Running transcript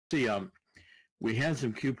See, we had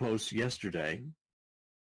some Q posts yesterday,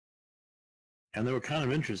 and they were kind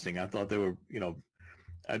of interesting. I thought they were,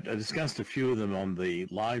 I discussed a few of them on the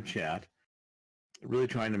live chat, really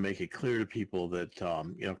trying to make it clear to people that,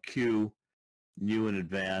 Q knew in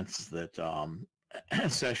advance that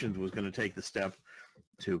Sessions was going to take the step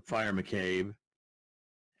to fire McCabe,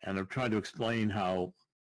 and I've tried to explain how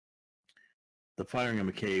the firing of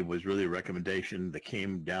McCabe was really a recommendation that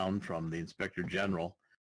came down from the Inspector General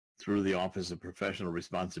through the Office of Professional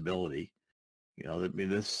Responsibility.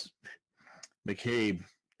 This McCabe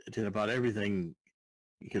did about everything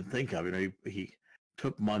you could think of. He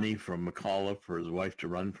took money from McAuliffe for his wife to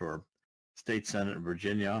run for state senate in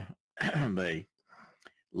Virginia. They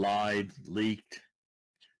lied, leaked,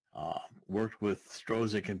 worked with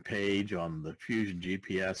Strozik and Page on the Fusion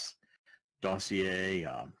GPS dossier.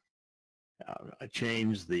 I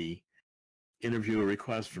changed the interview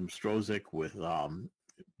request from Strozik with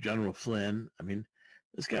General FLYNN. I mean,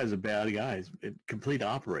 this guy's a bad guy. He's a complete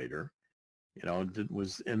operator.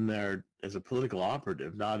 Was in there as a political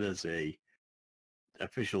operative, not as a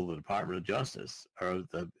official of the Department of Justice or of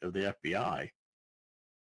the FBI.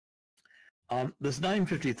 This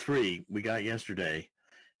 953 we got yesterday,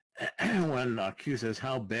 when Q says,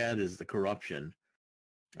 how bad is the corruption?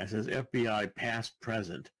 I says, FBI past,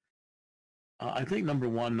 present. I think number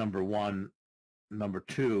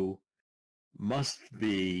two must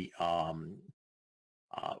be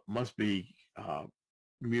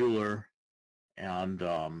Mueller and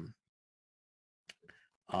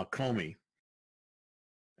Comey,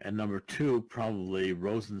 and number two probably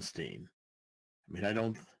Rosenstein. I mean,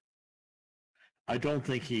 I don't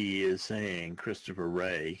think he is saying Christopher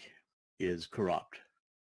Wray is corrupt,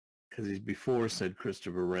 because he's before said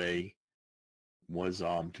Christopher Wray was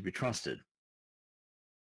to be trusted.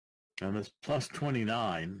 And this plus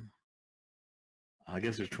 29, I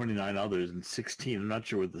guess there's 29 others and 16. I'm not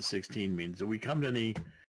sure what the 16 means. Do we come to any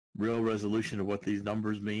real resolution of what these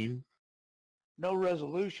numbers mean? No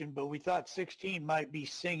resolution, but we thought 16 might be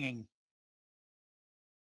singing.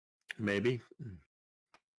 Maybe.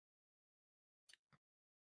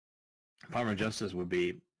 Department of Justice would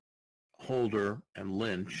be Holder and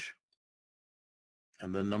Lynch.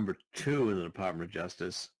 And then number two in the Department of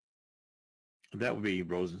Justice, that would be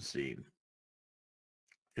Rosenstein.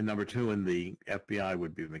 And number two in the FBI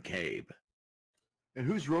would be McCabe. And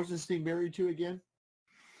who's Rosenstein married to again?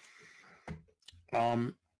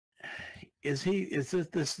 Is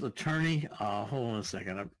this attorney? Hold on a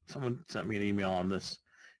second. Someone sent me an email on this,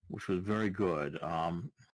 which was very good.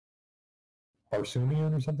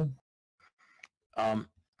 Barsoomian or something?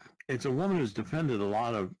 It's a woman who's defended a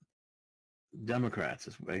lot of Democrats,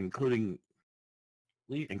 including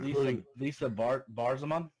Lisa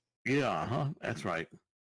Barzaman. Yeah, that's right.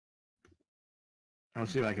 I'll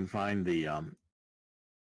see if I can find the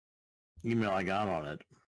email I got on it,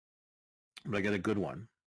 but I got a good one.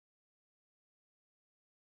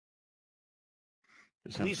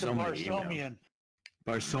 Lisa Barsomian.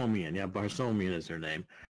 Barsomian, yeah, Barsomian is her name,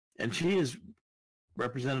 and she has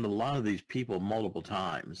represented a lot of these people multiple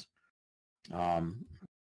times.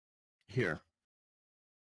 Here.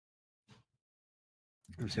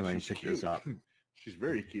 Let me see if I can pick this up. She's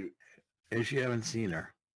very cute. If you haven't seen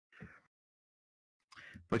her.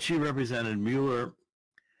 But she represented Mueller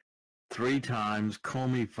 3 times,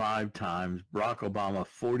 Comey 5 times, Barack Obama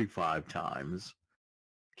 45 times,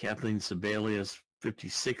 Kathleen Sebelius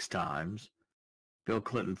 56 times, Bill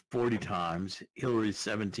Clinton 40 times, Hillary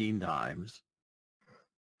 17 times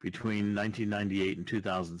between 1998 and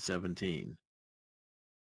 2017.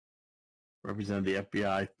 Represented the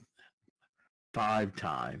FBI 5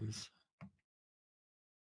 times.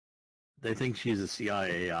 They think she's a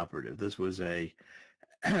CIA operative. This was a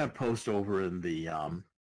post over in the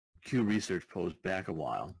Q Research post back a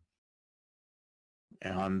while.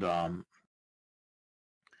 And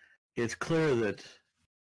it's clear that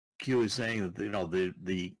Q is saying that,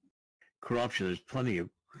 the corruption, there's plenty of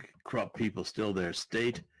corrupt people still there.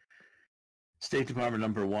 State Department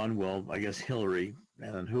number 1, well, I guess Hillary.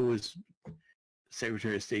 And who was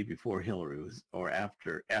Secretary of State before Hillary, or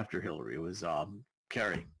after Hillary? It was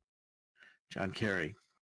Kerry, John Kerry.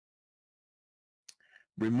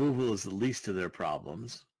 Removal is the least of their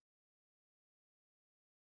problems.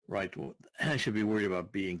 Right, well, I should be worried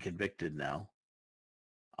about being convicted now.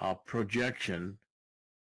 Projection,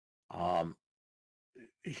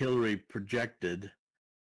 Hillary projected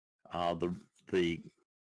the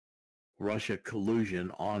Russia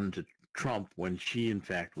collusion onto Trump when she, in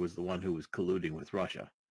fact, was the one who was colluding with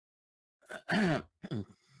Russia.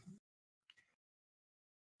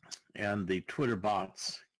 And the Twitter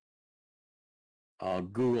bots,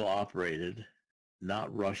 Google operated,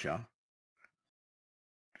 not Russia,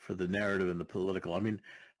 for the narrative and the political. I mean,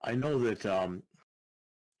 I know that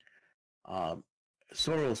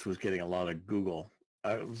Soros was getting a lot of Google,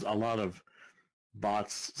 a lot of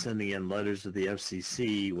bots sending in letters to the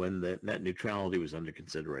FCC when the net neutrality was under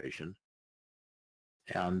consideration.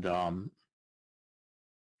 And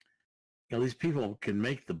these people can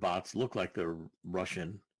make the bots look like they're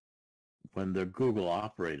Russian when they're Google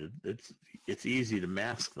operated. It's easy to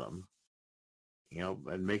mask them,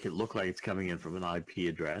 and make it look like it's coming in from an IP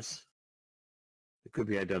address. It could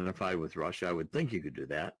be identified with Russia. I would think you could do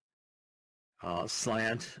that.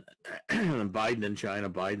 Slant, Biden in China.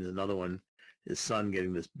 Biden's another one. His son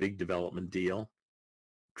getting this big development deal.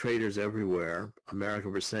 Traders everywhere.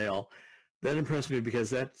 America for sale. That impressed me because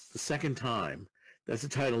that's the second time. That's the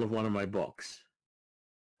title of one of my books,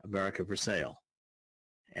 America for Sale.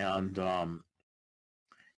 And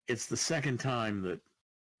it's the second time that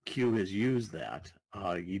Q has used that.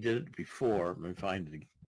 You did it before. Let me find it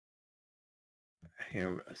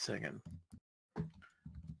here a second.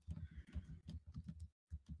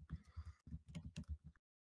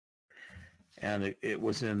 And it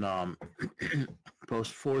was in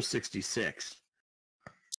post 466,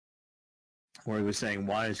 where he was saying,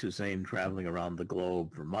 why is Hussein traveling around the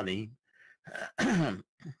globe for money? Who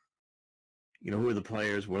are the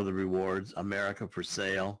players? What are the rewards? America for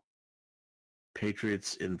sale.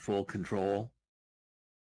 Patriots in full control.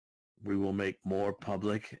 We will make more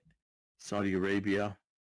public. Saudi Arabia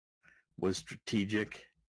was strategic.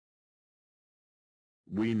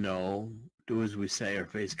 We know, do as we say or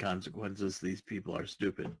face consequences. These people are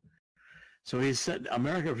stupid. So he said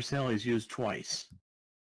America for sale he's used twice.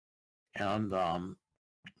 And I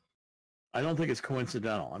don't think it's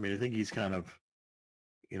coincidental. I mean, I think he's kind of,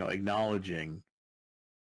 acknowledging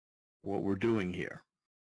what we're doing here.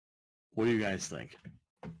 What do you guys think?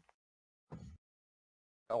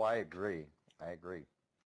 Oh, I agree.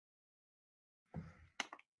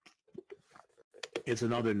 It's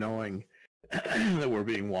another knowing that we're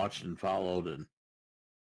being watched and followed,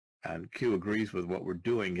 and Q agrees with what we're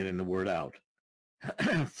doing, getting the word out.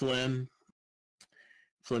 Flynn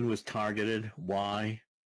was targeted. Why?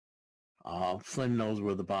 Flynn knows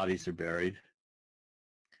where the bodies are buried.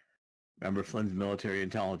 Remember, Flynn's military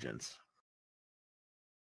intelligence.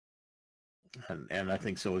 And I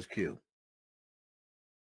think so is Q.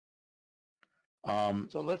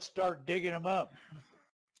 So let's start digging them up.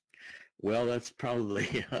 Well, that's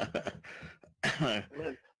probably...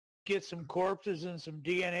 Let's get some corpses and some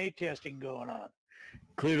DNA testing going on.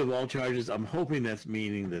 Cleared of all charges. I'm hoping that's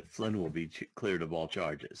meaning that Flynn will be cleared of all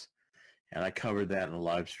charges. And I covered that in a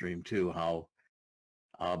live stream too, how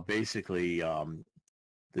basically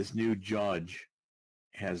this new judge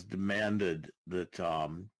has demanded that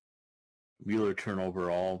Mueller turn over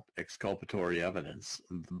all exculpatory evidence,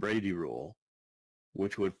 the Brady rule,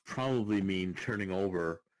 which would probably mean turning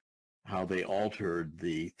over how they altered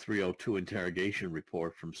the 302 interrogation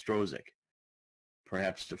report from Strozik,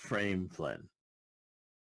 perhaps to frame Flynn.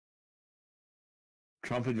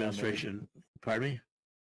 Trump administration, pardon me?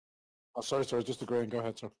 Oh, sorry, just agreeing. Go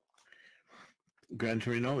ahead, sir. Gran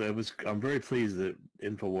Torino, I'm very pleased that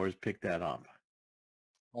InfoWars picked that up.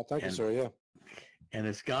 Well, thank you, sir, yeah. And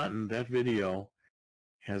it's gotten, that video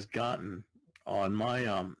has gotten on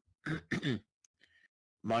my,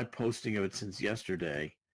 my posting of it since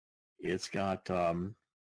yesterday. It's got,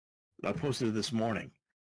 I posted it this morning,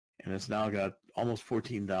 and it's now got almost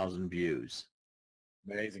 14,000 views.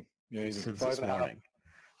 Amazing. Since this morning.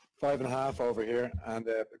 5.5 over here, and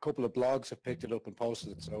a couple of blogs have picked it up and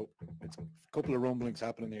posted it, so it's a couple of rumblings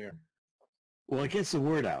happening here. Well, it gets the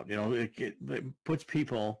word out. It puts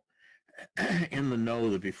people in the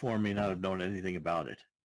know that before may not have known anything about it.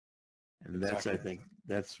 And that's, exactly. I think,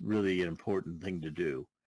 that's really an important thing to do.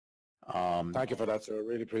 Thank you for that, sir. I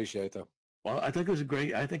really appreciate that. Well, I think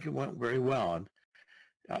it went very well. And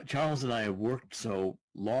Charles and I have worked so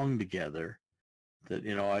long together that,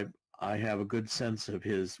 I have a good sense of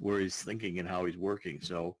where he's thinking and how he's working.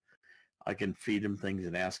 So I can feed him things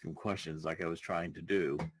and ask him questions like I was trying to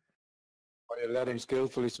do. Oh, you led him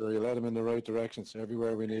skillfully, sir. You led him in the right directions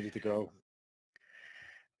everywhere we needed to go.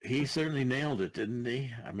 He certainly nailed it, didn't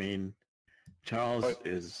he? I mean, Charles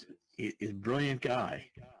is a brilliant guy.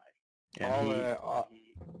 And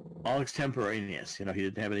all extemporaneous. He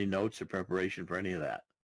didn't have any notes or preparation for any of that.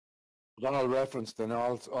 All referenced and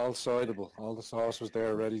all citable. All the source was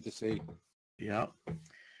there ready to see. Yeah.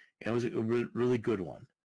 It was a really good one.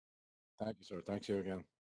 Thank you, sir. Thanks you again.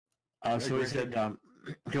 So he said,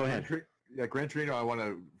 go ahead. Gran Torino, I want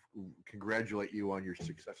to congratulate you on your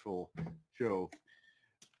successful show.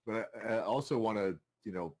 But I also want to,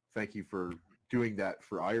 thank you for doing that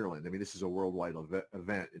for Ireland. I mean, this is a worldwide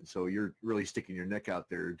event, and so you're really sticking your neck out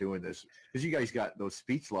there doing this because you guys got those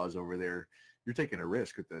speech laws over there. You're taking a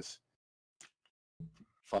risk with this.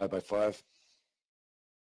 5 by 5.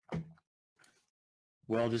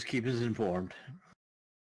 Well, just keep us informed.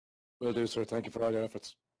 Will do, sir. Thank you for all your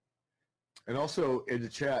efforts. And also in the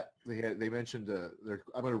chat, they mentioned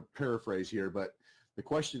I'm going to paraphrase here, but the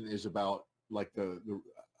question is about like the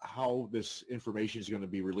how this information is going to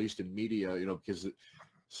be released in media, because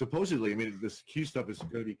supposedly, I mean, this Q stuff is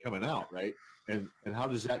going to be coming out, right? And how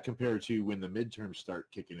does that compare to when the midterms start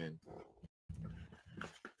kicking in?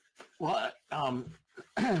 Well,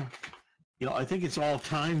 I think it's all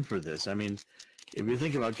time for this. I mean, if you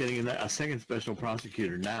think about getting a second special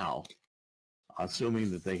prosecutor now, assuming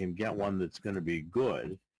that they can get one that's going to be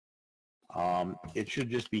good, it should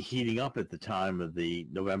just be heating up at the time of the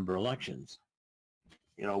November elections.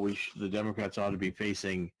 The Democrats ought to be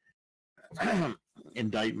facing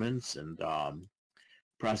indictments and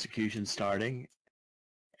prosecution starting,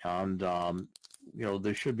 and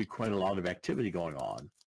there should be quite a lot of activity going on.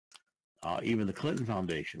 Even the Clinton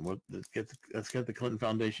Foundation. Let's get the Clinton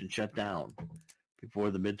Foundation shut down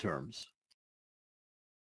before the midterms.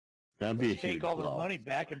 That'd be a huge take all the blow. money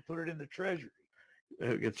back and put it in the Treasury.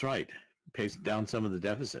 That's right. Pays down some of the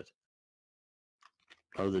deficit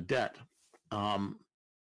or the debt.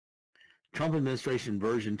 Trump administration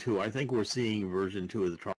version 2. I think we're seeing version 2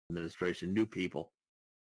 of the Trump administration. New people.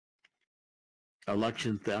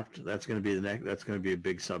 Election theft. That's going to be that's going to be a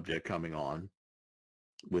big subject coming on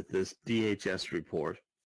with this DHS report.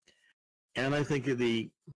 And I think the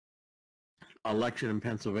election in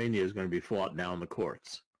Pennsylvania is going to be fought now in the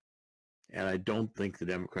courts. And I don't think the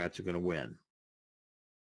Democrats are going to win.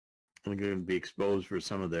 They're going to be exposed for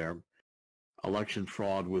some of their election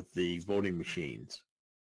fraud with the voting machines.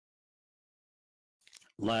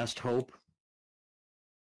 Last hope,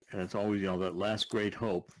 and it's always, that last great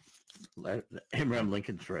hope, Abraham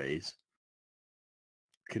Lincoln's phrase,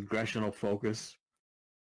 congressional focus.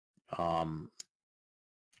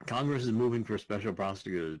 Congress is moving for special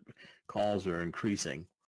prosecutors. Calls are increasing.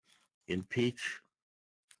 Impeach.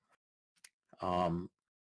 I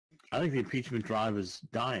think the impeachment drive is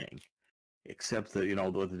dying, except that,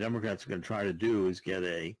 what the Democrats are going to try to do is get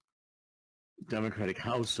a Democratic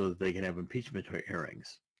House so that they can have impeachment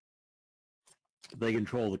hearings. If they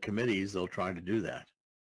control the committees, they'll try to do that.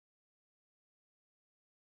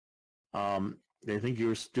 They think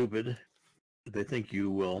you're stupid. They think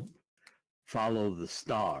you will follow the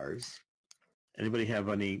stars. Anybody have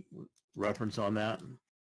any reference on that?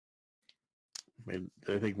 I mean,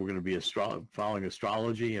 they think we're going to be following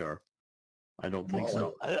astrology, or I don't think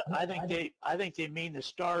so. I think they mean the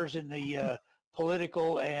stars in the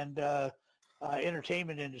political and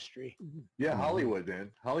entertainment industry. Yeah, Hollywood,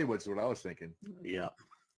 man. Hollywood's what I was thinking. Yeah.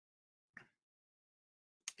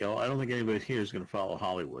 I don't think anybody here is going to follow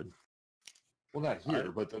Hollywood. Well, not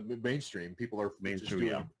here, but the mainstream. People are Mainstream,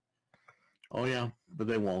 yeah. Oh, yeah, but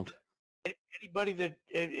they won't. Anybody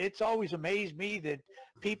it's always amazed me that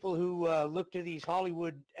people who look to these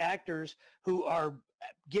Hollywood actors who are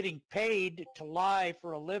getting paid to lie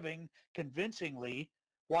for a living convincingly,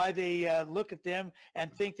 why they look at them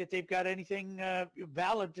and think that they've got anything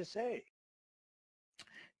valid to say.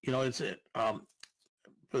 It's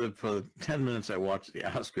for the 10 minutes I watched the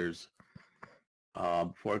Oscars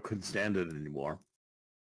before I couldn't stand it anymore.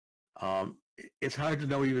 It's hard to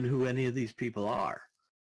know even who any of these people are.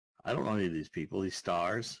 I don't know any of these people, these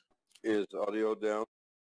stars. Is audio down?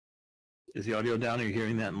 Is the audio down? Are you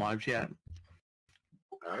hearing that in live chat?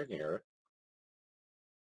 I can hear it.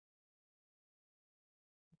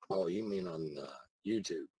 Oh, you mean on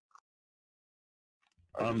YouTube?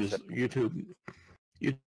 YouTube.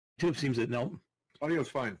 YouTube seems that no. Audio's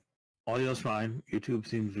fine. Audio's fine. YouTube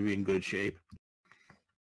seems to be in good shape.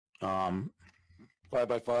 5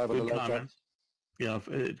 by 5 on the Good left comments.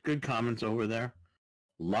 Good comments over there.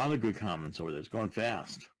 A lot of good comments over there. It's going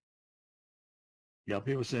fast. Yeah,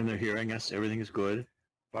 people saying they're hearing us. Everything is good.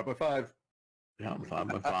 5 by 5. Yeah, 5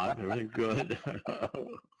 by 5. Everything's good.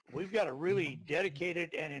 We've got a really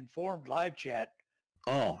dedicated and informed live chat.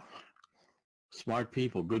 Oh, smart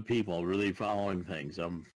people, good people, really following things.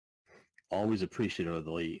 I'm always appreciative of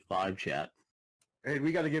the live chat. Hey,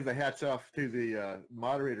 we got to give the hats off to the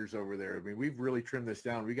moderators over there. I mean, we've really trimmed this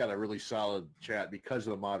down. We got a really solid chat because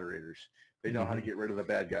of the moderators. They know how to get rid of the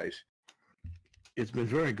bad guys. It's been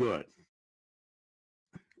very good.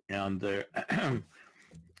 And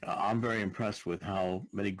I'm very impressed with how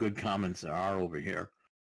many good comments there are over here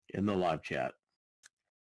in the live chat.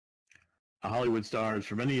 Hollywood stars.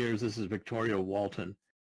 For many years, this is Victoria Walton.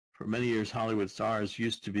 For many years, Hollywood stars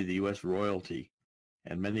used to be the U.S. royalty,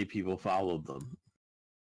 and many people followed them.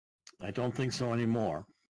 I don't think so anymore.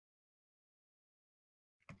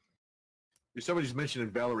 Somebody's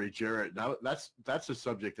mentioning Valerie Jarrett. Now that's a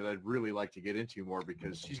subject that I'd really like to get into more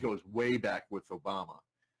because she goes way back with Obama,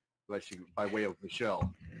 by way of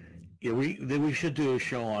Michelle. Yeah, we should do a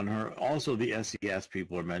show on her. Also, the SES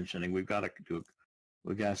people are mentioning we've got to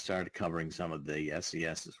start covering some of the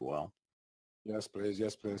SES as well. Yes, please.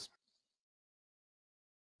 Yes, please.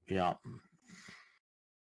 Yeah.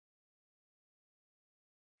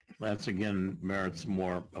 That's, again, merits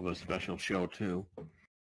more of a special show, too.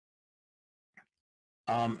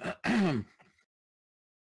 And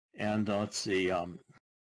let's see.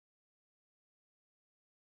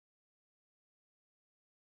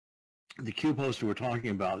 The Q poster we're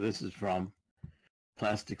talking about, this is from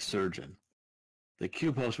Plastic Surgeon. The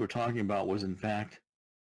Q post we're talking about was, in fact,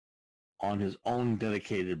 on his own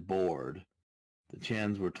dedicated board. The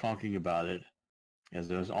Chans were talking about it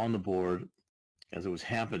as it was on the board, as it was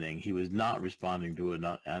happening. He was not responding to an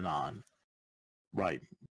anon. Right.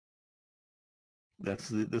 That's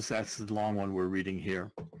the long one we're reading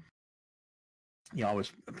here. Yeah, I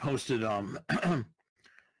was posted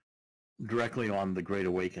directly on the Great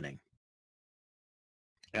Awakening.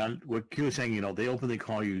 And what Q was saying, you know, they openly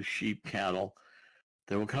call you sheep, cattle.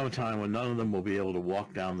 There will come a time when none of them will be able to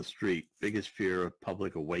walk down the street. Biggest fear of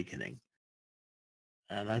public awakening.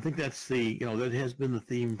 And I think that's that has been the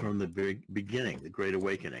theme from the very beginning, the Great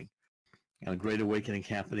Awakening. And a Great Awakening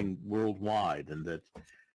happening worldwide, and that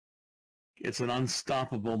it's an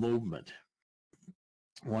unstoppable movement.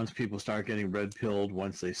 Once people start getting red-pilled,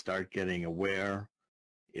 once they start getting aware,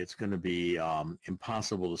 it's going to be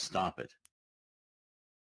impossible to stop it.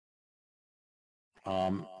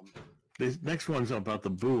 This next one's about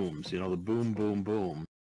the booms, the boom, boom, boom.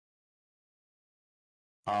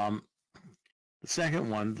 The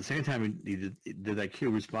second time he did that,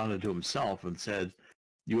 Q responded to himself and said,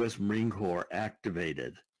 U.S. Marine Corps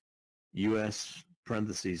activated, U.S.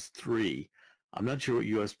 parentheses 3. I'm not sure what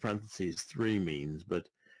U.S. parentheses 3 means, but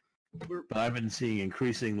I've been seeing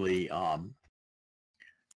increasingly,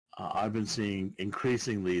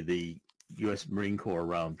 the U.S. Marine Corps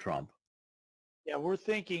around Trump. Yeah, we're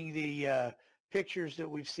thinking the pictures that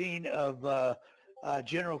we've seen of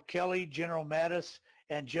General Kelly, General Mattis,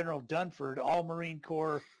 and General Dunford, all Marine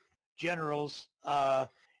Corps generals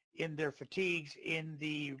in their fatigues in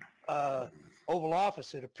the Oval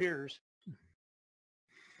Office, it appears.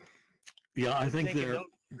 Yeah, I think the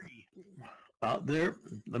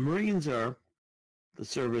Marines are the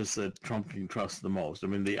service that Trump can trust the most. I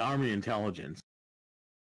mean, the Army intelligence,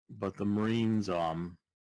 but the Marines,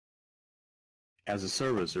 as a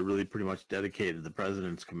service, are really pretty much dedicated to the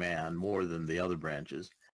president's command more than the other branches,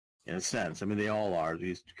 in a sense. I mean, they all are.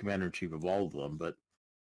 He's commander-in-chief of all of them, but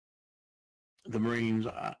the Marines,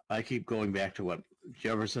 I keep going back to what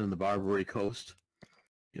Jefferson and the Barbary Coast,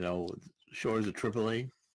 shores of Tripoli,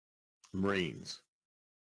 Marines.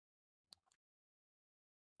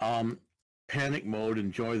 Panic mode,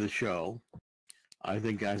 enjoy the show. I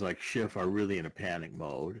think guys like Schiff are really in a panic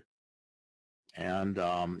mode. And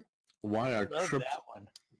why are trips? That one.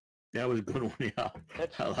 That was a good one, yeah.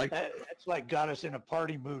 That's like got us in a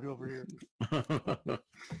party mood over here.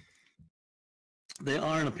 They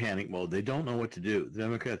are in a panic mode. They don't know what to do. The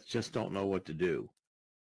Democrats just don't know what to do.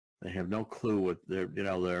 They have no clue what their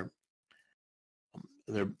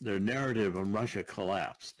narrative on Russia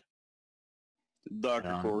collapsed.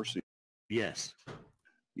 Dr. Corsi. Yes.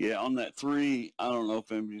 Yeah, on that 3, I don't know if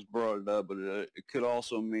anybody's brought it up, but it could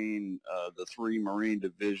also mean the 3 Marine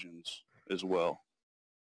divisions as well.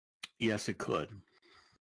 Yes, it could.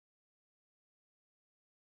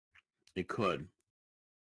 It could.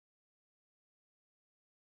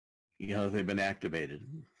 They've been activated.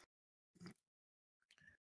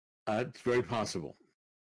 It's very possible.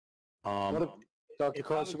 Dr.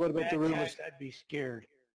 Corsi, what about the rumors? I'd be scared.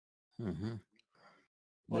 Mm-hmm.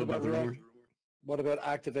 What about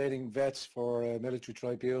activating vets for military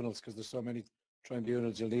tribunals? Because there's so many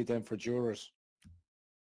tribunals, you'll need them for jurors.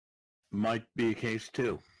 Might be a case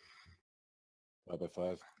too.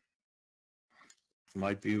 5x5.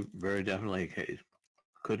 Might be very definitely a case.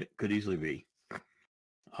 Could easily be.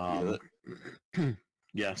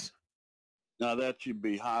 Yes. Now that should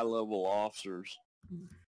be high-level officers.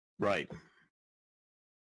 Right.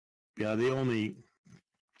 Yeah, the only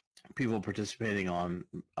people participating on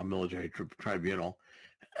a military tribunal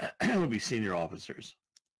would be senior officers.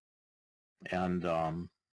 And right,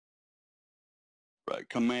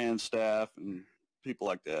 command staff and people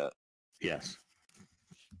like that. Yes.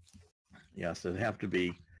 Yes, it'd have to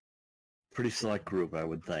be pretty select group, I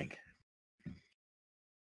would think.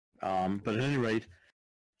 But at any rate,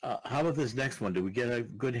 how about this next one? Do we get a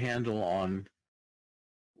good handle on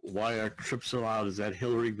why our trips allowed? Is that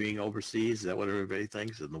Hillary being overseas? Is that what everybody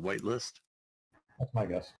thinks in the white list? That's my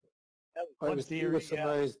guess. That was I one was theory.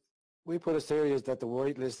 surprised. We put a theory is that the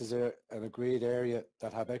white list is an agreed area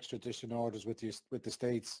that have extradition orders with the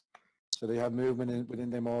states, so they have movement within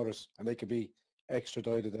them orders, and they could be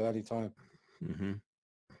extradited at any time. Mm-hmm.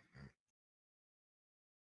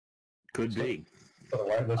 Could be. So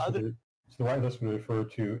the white list would refer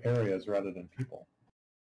to areas rather than people.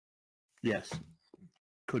 Yes,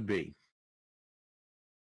 could be.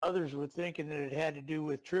 Others were thinking that it had to do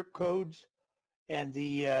with trip codes and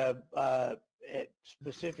the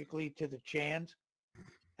specifically to the Chans,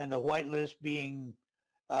 and the white list being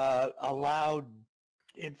allowed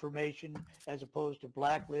information as opposed to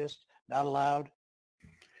blacklist, not allowed.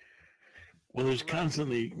 Well, there's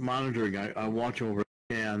constantly monitoring. I watch over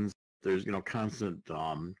Chans. There's constant.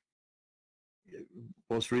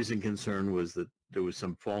 Most recent concern was that there was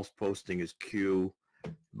some false posting as Q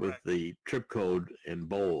with the trip code in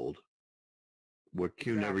bold, where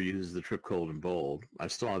Q never uses the trip code in bold. I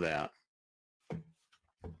saw that.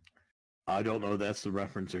 I don't know if that's the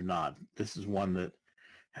reference or not. This is one that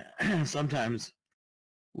sometimes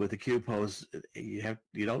with the Q posts, you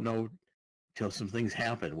don't know till some things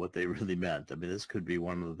happen what they really meant. I mean, this could be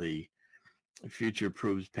one of the future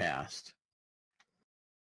proves past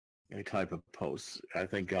type of posts. I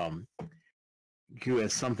think Q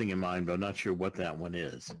has something in mind, but I'm not sure what that one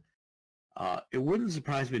is. It wouldn't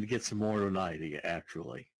surprise me to get some more tonight,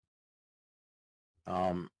 actually.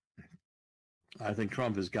 I think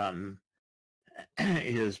Trump has gotten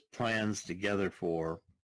his plans together for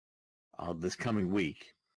this coming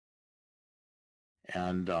week.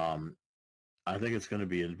 And I think it's going to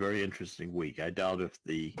be a very interesting week. I doubt if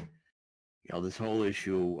this whole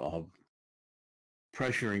issue of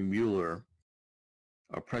pressuring Mueller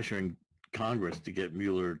or pressuring Congress to get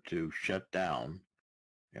Mueller to shut down,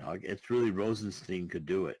 it's really Rosenstein could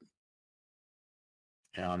do it.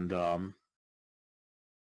 And I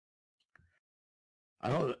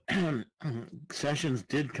know Sessions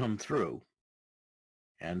did come through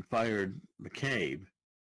and fired McCabe.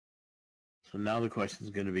 So now the question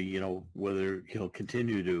is going to be, whether he'll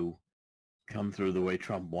continue to come through the way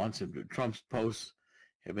Trump wants him to. Trump's posts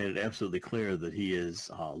have made it absolutely clear that he is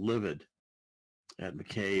livid at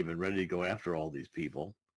McCabe and ready to go after all these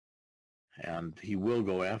people. And he will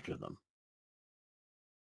go after them.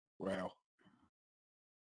 Wow.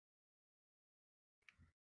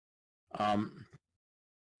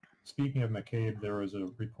 Speaking of McCabe, there was a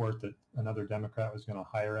report that another Democrat was going to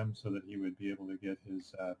hire him so that he would be able to get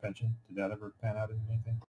his pension. Did that ever pan out into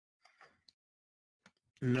anything?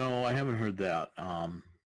 No, I haven't heard that.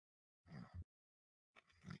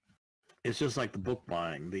 It's just like the book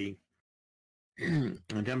buying. The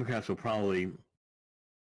Democrats will probably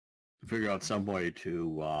figure out some way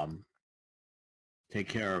to take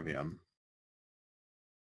care of him.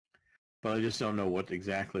 But I just don't know what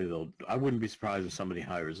exactly they'll. I wouldn't be surprised if somebody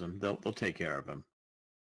hires him. They'll take care of him.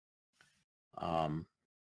 Well,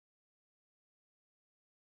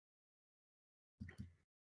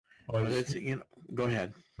 but it's go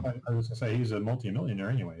ahead. I was going to say he's a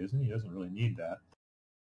multimillionaire anyway, isn't he? He doesn't really need that.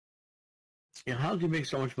 Yeah, how did he make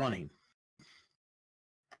so much money?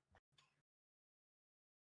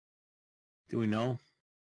 Do we know?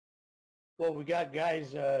 Well, we got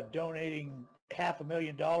guys donating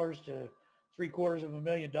 $500,000 to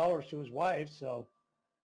 $750,000 to his wife, so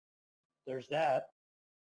there's that.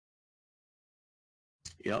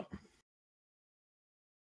 Yep.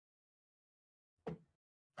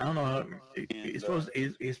 I don't know. He's supposed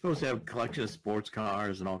to have a collection of sports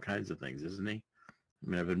cars and all kinds of things, isn't he? I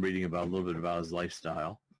mean, I've been reading about a little bit about his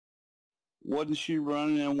lifestyle. Wasn't she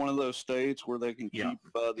running in one of those states where they can keep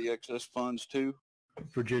the excess funds too?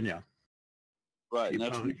 Virginia. Right.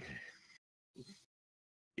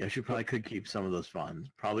 She probably could keep some of those funds.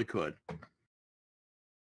 Probably could.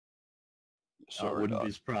 Sorry, I wouldn't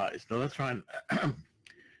be surprised. No, that's fine.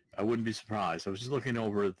 I wouldn't be surprised. I was just looking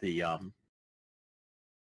over at the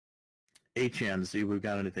HN to see if we've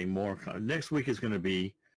got anything more. Next week is going to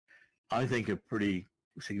be, I think, a pretty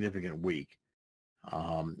significant week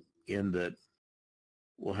in that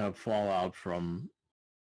we'll have fallout from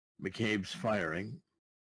McCabe's firing,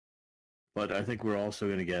 but I think we're also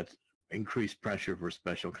going to get increased pressure for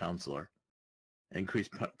special counselor,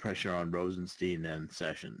 increased pressure on Rosenstein and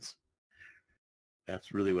Sessions.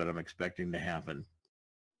 That's really what I'm expecting to happen.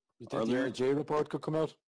 You think the IJ report could come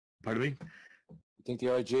out? Pardon me? You think the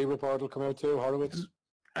IJ report will come out too, Horowitz?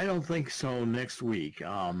 I don't think so next week.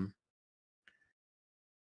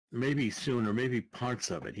 maybe soon, or maybe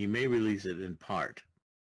parts of it. He may release it in part.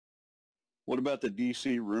 What about the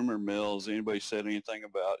D.C. rumor mill? Has anybody said anything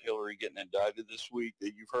about Hillary getting indicted this week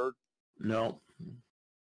that you've heard? No,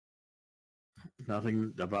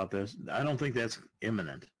 nothing about this. I don't think that's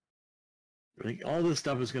imminent. I think all this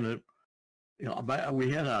stuff is going to,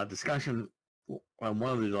 we had a discussion on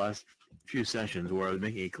one of the last few sessions where I was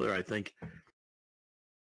making it clear, I think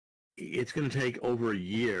it's going to take over a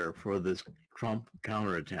year for this Trump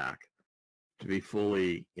counterattack to be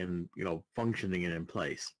fully functioning and in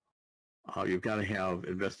place. You've got to have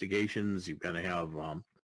investigations. You've got to have,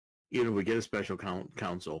 even if we get a special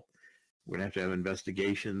counsel, we're going to have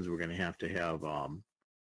investigations. We're going to have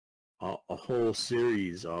a whole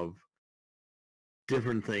series of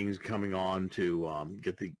different things coming on to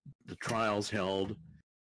get the trials held,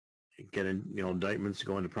 get indictments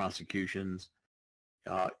going to prosecutions.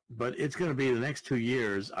 But it's going to be the next 2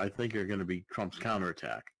 years, I think, are going to be Trump's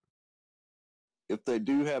counterattack. If they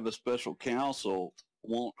do have a special counsel,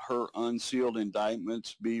 won't her unsealed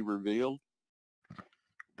indictments be revealed?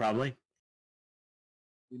 Probably.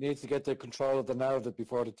 We need to get the control of the narrative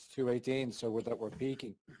before the 218, so we're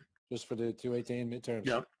peaking just for the 218 midterms.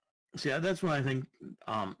 Yep. See, that's what I think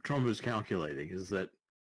Trump is calculating, is that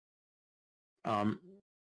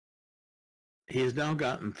he has now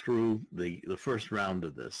gotten through the first round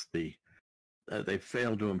of this. They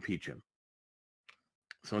failed to impeach him.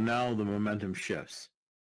 So now the momentum shifts.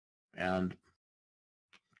 And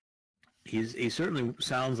he certainly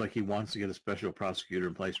sounds like he wants to get a special prosecutor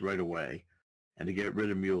in place right away and to get rid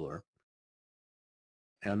of Mueller.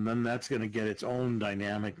 And then that's going to get its own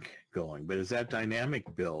dynamic going. But as that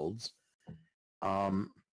dynamic builds, I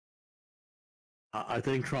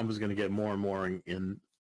think Trump is going to get more and more in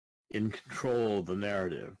control of the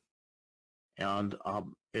narrative. And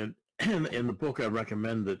in the book, I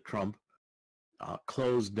recommend that Trump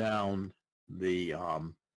close down the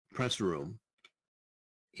press room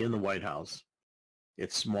in the White House.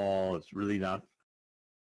 It's small. It's really not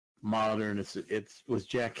modern. It was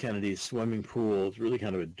Jack Kennedy's swimming pool. It's really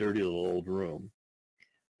kind of a dirty little old room.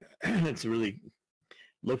 It's really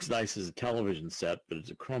looks nice as a television set, but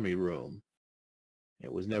it's a crummy room.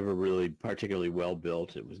 It was never really particularly well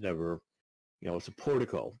built. It was never, it's a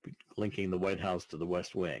portico linking the White House to the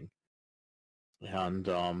West Wing. And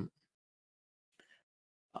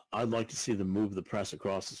I'd like to see them move the press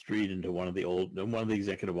across the street into one of the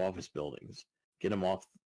executive office buildings, get them off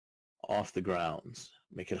the grounds,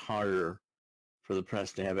 make it harder for the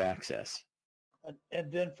press to have access.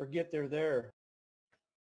 And then forget they're there.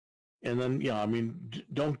 And then,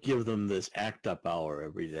 don't give them this act up hour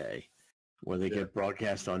every day where they get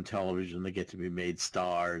broadcast on television, they get to be made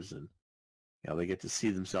stars, and, they get to see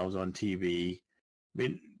themselves on TV. I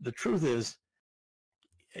mean, the truth is,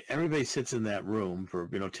 everybody sits in that room for,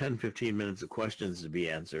 10, 15 minutes of questions to be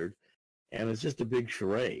answered, and it's just a big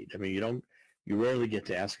charade. I mean, you rarely get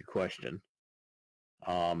to ask a question.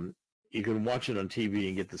 You can watch it on TV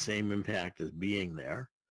and get the same impact as being there.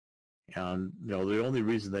 And, the only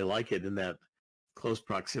reason they like it in that close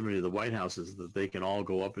proximity to the White House is that they can all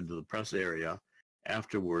go up into the press area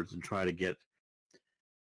afterwards and try to get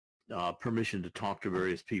permission to talk to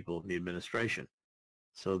various people in the administration.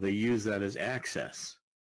 So they use that as access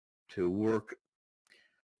to work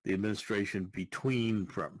the administration between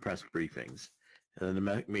press briefings, and then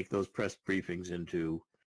to make those press briefings into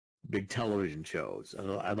big television shows.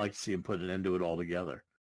 I'd like to see them put an end to it altogether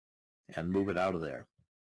and move it out of there.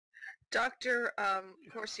 Dr.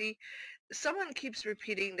 Corsi, someone keeps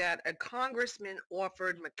repeating that a congressman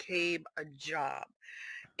offered McCabe a job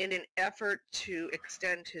in an effort to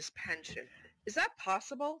extend his pension. Is that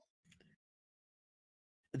possible?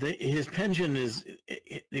 His pension is,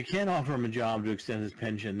 you can't offer him a job to extend his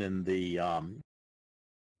pension in the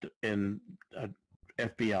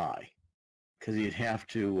FBI, because he'd have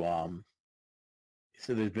to,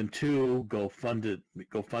 so there's been 2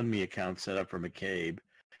 GoFundMe accounts set up for McCabe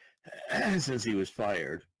since he was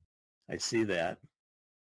fired. I see that.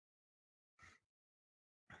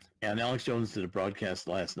 And Alex Jones did a broadcast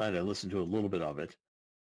last night. I listened to a little bit of it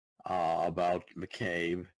about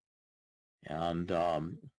McCabe. And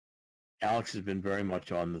Alex has been very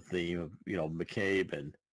much on the theme of, McCabe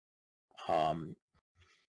and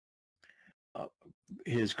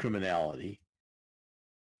his criminality.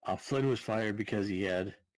 Flynn was fired because he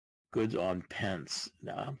had goods on Pence.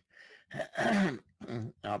 Now,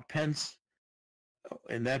 Pence,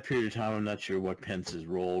 in that period of time, I'm not sure what Pence's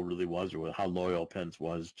role really was or how loyal Pence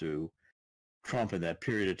was to Trump in that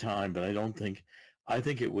period of time, but I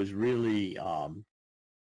think it was really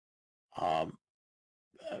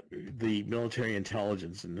the military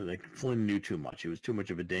intelligence, and Flynn knew too much. He was too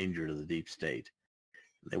much of a danger to the deep state.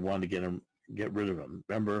 They wanted to get rid of him.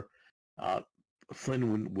 Remember,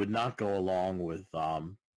 Flynn would not go along with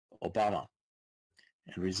Obama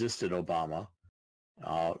and resisted Obama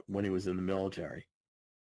when he was in the military.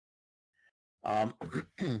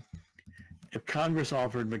 If Congress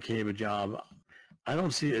offered McCabe a job, I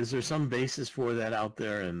don't see, is there some basis for that out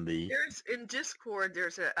there in the... In Discord,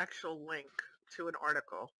 there's an actual link to an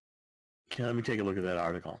article. Okay, let me take a look at that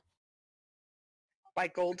article. By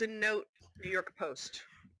Golden Note, New York Post.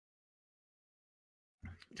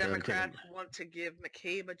 Democrats want to give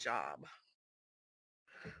McCabe a job.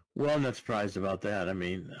 Well, I'm not surprised about that. I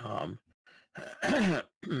mean,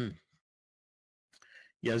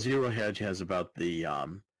 yeah, Zero Hedge has about the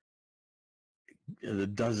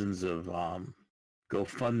dozens of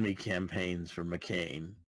GoFundMe campaigns for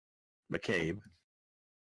McCabe.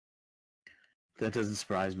 That doesn't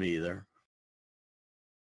surprise me either.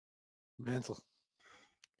 Mental.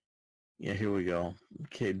 Yeah, here we go.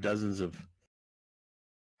 McCabe, dozens of...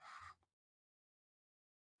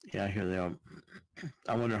 Yeah, here they are.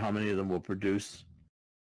 I wonder how many of them will produce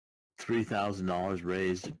 $3,000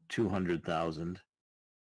 raised, $200,000.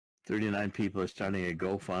 39 people are starting a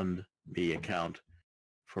GoFundMe account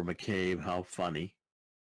for McCabe. How funny.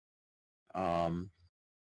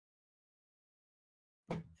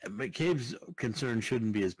 McCabe's concern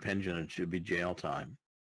shouldn't be his pension. It should be jail time.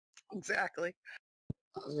 Exactly.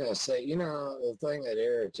 I was going to say, you know, the thing that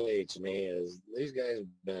irritates me is these guys have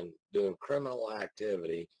been doing criminal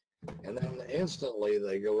activity, and then instantly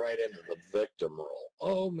they go right into the victim role.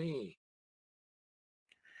 Oh, me.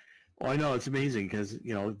 Well, I know, it's amazing because,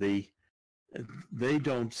 you know, they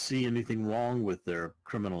don't see anything wrong with their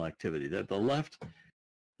criminal activity. That the left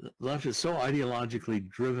is so ideologically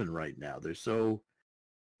driven right now. They're so,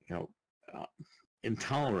 you know,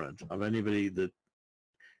 intolerant of anybody that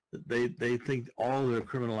they think all their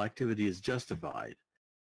criminal activity is justified.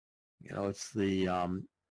 You know, it's the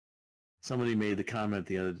somebody made the comment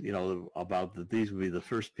the other, you know, about that these would be the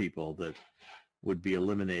first people that would be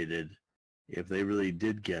eliminated if they really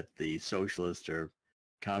did get the socialist or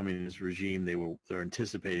communist regime they're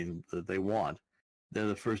anticipating that they want.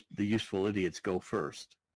 They're the useful idiots go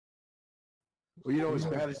first. Well, you know, as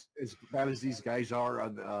bad as these guys are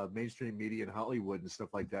on mainstream media in Hollywood and stuff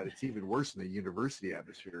like that, it's even worse in the university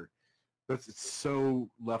atmosphere. It's so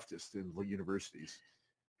leftist in the universities.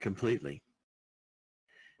 Completely.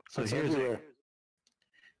 So It's here's everywhere.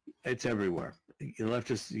 It's everywhere.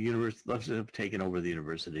 Leftists have taken over the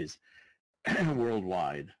universities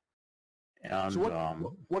worldwide. And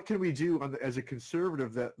so what can we do as a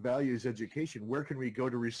conservative that values education? Where can we go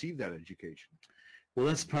to receive that education? Well,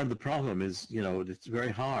 that's part of the problem is, you know, it's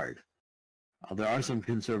very hard. There are some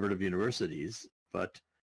conservative universities, but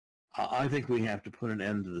I think we have to put an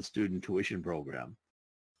end to the student tuition program,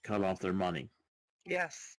 cut off their money.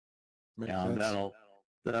 Yes. And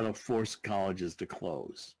that'll force colleges to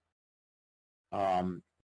close.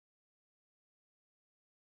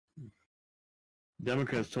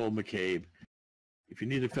 Democrats told McCabe, if you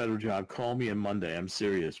need a federal job, call me on Monday. I'm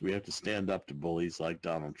serious. We have to stand up to bullies like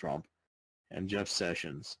Donald Trump and Jeff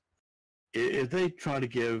Sessions. If they try to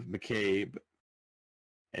give McCabe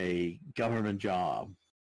a government job,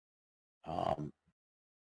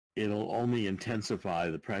 it'll only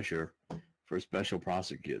intensify the pressure for a special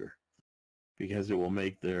prosecutor because it will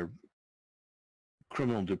make their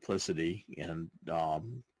criminal duplicity and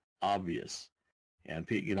obvious, and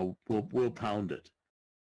you know we'll pound it.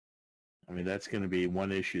 I mean, that's going to be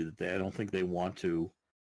one issue that I don't think they want to.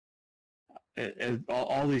 And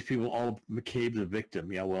all these people, all McCabe's a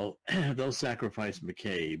victim. Yeah, well, they'll sacrifice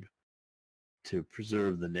McCabe to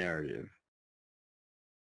preserve the narrative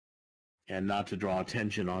and not to draw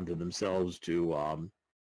attention onto themselves to,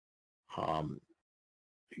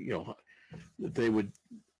 you know, that they would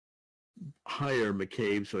hire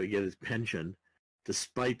McCabe so he get his pension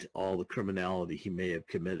despite all the criminality he may have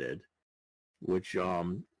committed, which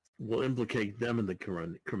will implicate them in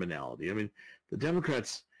the criminality. I mean, the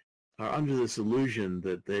Democrats are under this illusion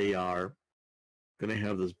that they are going to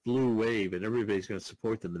have this blue wave and everybody's going to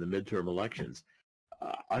support them in the midterm elections.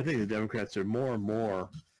 I think the Democrats are more and more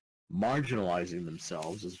marginalizing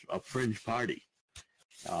themselves as a fringe party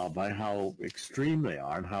by how extreme they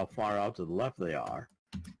are and how far out to the left they are.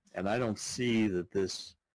 And I don't see that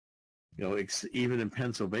this, you know, even in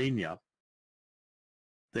Pennsylvania,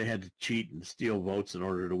 they had to cheat and steal votes in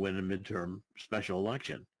order to win a midterm special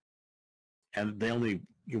election. And they only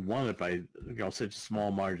won it by, you know, such a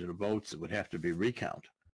small margin of votes, it would have to be recount.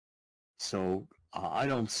 So I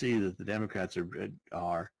don't see that the Democrats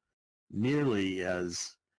are nearly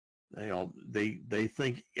as they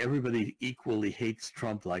think everybody equally hates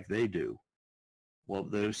Trump like they do. Well,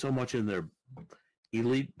 there's so much in their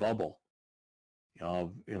elite bubble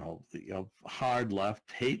of hard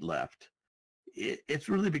left, hate left. It's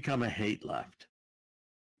really become a hate left.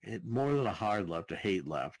 More than a hard left, a hate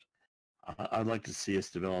left. I'd like to see us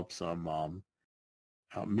develop some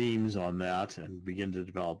memes on that and begin to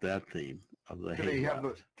develop that theme of the hate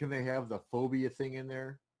left. Can they have the phobia thing in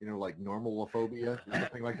there? Like normalophobia,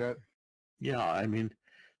 something like that. Yeah, I mean,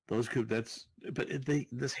 those could.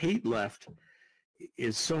 This hate left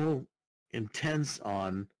is so intense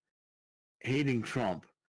on hating Trump.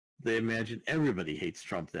 They imagine everybody hates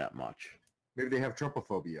Trump that much. Maybe they have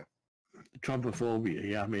Trumpophobia. Trumpophobia,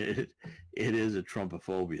 yeah. I mean, it is a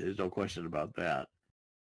Trumpophobia. There's no question about that.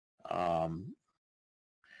 But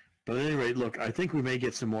at any rate, look, I think we may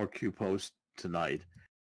get some more Q posts tonight.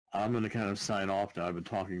 I'm going to kind of sign off now. I've been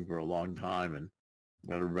talking for a long time, and I'm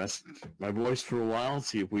going to rest my voice for a while and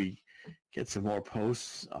see if we get some more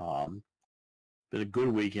posts. Been a good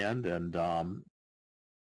weekend, and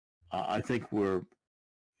I think we're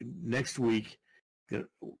next week going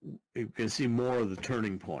to see more of the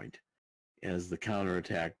turning point as the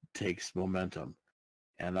counterattack takes momentum.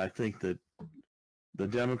 And I think that the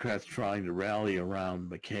Democrats trying to rally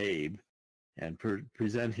around McCabe and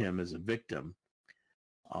present him as a victim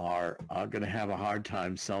are going to have a hard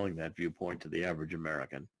time selling that viewpoint to the average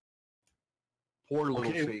American. Poor little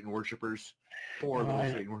Satan worshipers. Poor little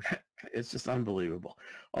Satan worshipers. It's just unbelievable.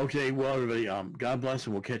 Okay, well, everybody, God bless,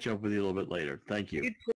 and we'll catch up with you a little bit later. Thank you.